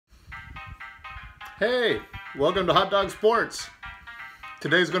Hey, welcome to Hot Dog Sports.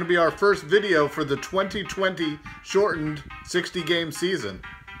 Today's going to be our first video for the 2020 shortened 60-game season.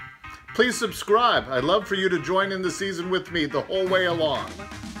 Please subscribe. I'd love for you to join in the season with me the whole way along.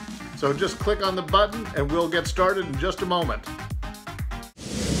 So just click on the button and we'll get started in just a moment.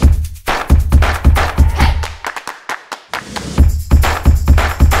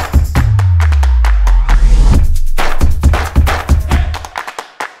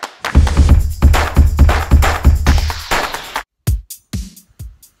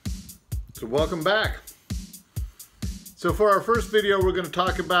 So welcome back. So for our first video, we're going to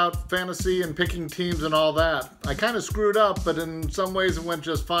talk about fantasy and picking teams and all that. I kind of screwed up, but in some ways it went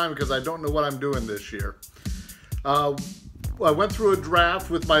just fine because I don't know what I'm doing this year. I went through a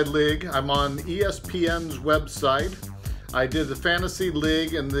draft with my league. I'm on ESPN's website. I did the fantasy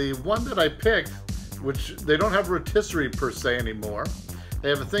league, and the one that I picked, which they don't have rotisserie per se anymore, they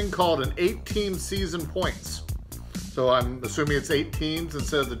have a thing called an 8-team season points. So I'm assuming it's 8 teams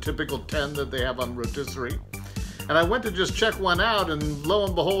instead of the typical 10 that they have on rotisserie. And I went to just check one out, and lo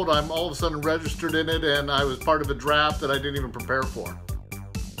and behold, I'm all of a sudden registered in it, and I was part of a draft that I didn't even prepare for.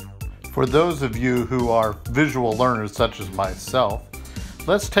 For those of you who are visual learners such as myself,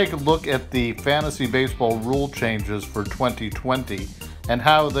 let's take a look at the fantasy baseball rule changes for 2020 and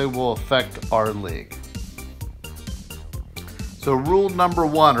how they will affect our league. So rule number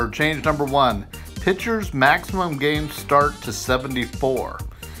 1, or change number 1, pitchers' maximum games start to 74.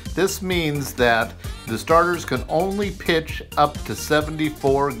 This means that the starters can only pitch up to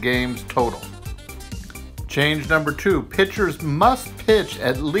 74 games total. Change number 2, pitchers must pitch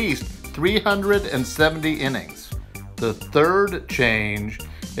at least 370 innings. The third change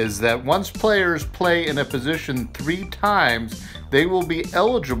is that once players play in a position 3 times, they will be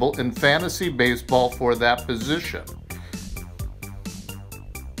eligible in fantasy baseball for that position.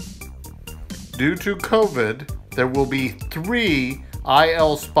 Due to COVID, there will be 3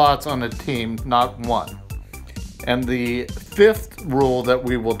 IL spots on a team, not 1. And the 5th rule that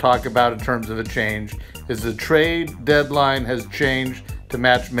we will talk about in terms of a change is the trade deadline has changed to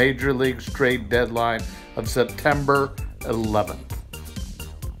match Major League's trade deadline of September 11th.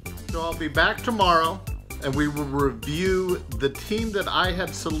 So I'll be back tomorrow and we will review the team that I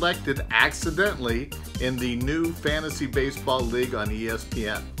had selected accidentally in the new Fantasy Baseball League on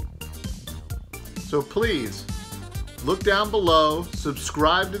ESPN. So please, look down below,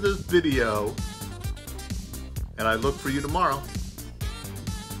 subscribe to this video, and I look for you tomorrow.